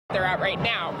they're at right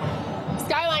now.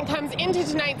 Skyline comes into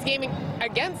tonight's game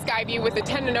against Skyview with a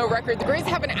 10-0 record. The Grizz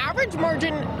have an average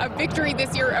margin of victory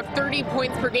this year of 30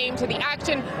 points per game to the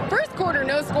action. First quarter,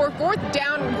 no score. Fourth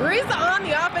down, Grizz on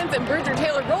the offense, and Bridger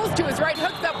Taylor rolls to his right,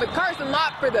 hooks up with Carson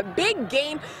Lott for the big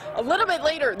gain. A little bit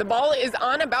later, the ball is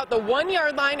on about the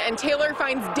 1-yard line, and Taylor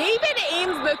finds David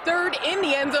Ames III in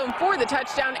the end zone for the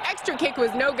touchdown. Extra kick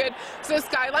was no good, so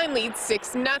Skyline leads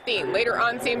 6-0. Later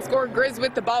on, same score, Grizz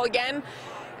with the ball again.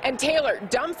 And Taylor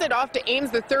dumps it off to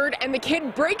Ames III, and the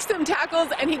kid breaks some tackles,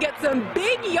 and he gets some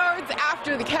big yards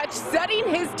after the catch, setting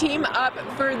his team up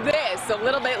for this. A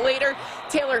little bit later,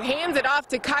 Taylor hands it off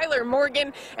to Kyler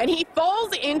Morgan, and he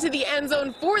falls into the end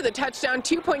zone for the touchdown.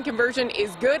 2-point conversion is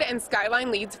good, and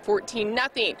Skyline leads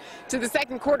 14-0. To the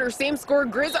second quarter, same score.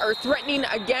 Grizz are threatening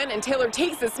again, and Taylor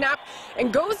takes the snap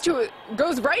and goes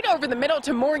right over the middle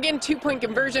to Morgan. 2-point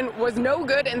conversion was no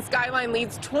good, and Skyline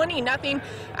leads 20-0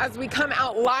 as we come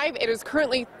out live. It is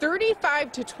currently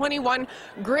 35-21.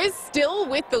 Grizz still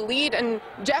with the lead, and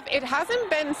Jeff, it hasn't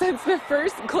been since the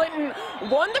first Clinton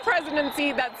won the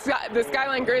presidency that the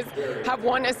Skyline Grizz have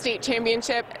won a state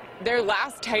championship. Their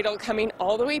last title coming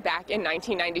all the way back in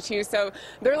 1992, so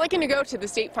they're looking to go to the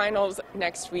state finals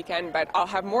next weekend, but I'll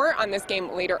have more on this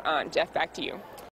game later on. Jeff, back to you.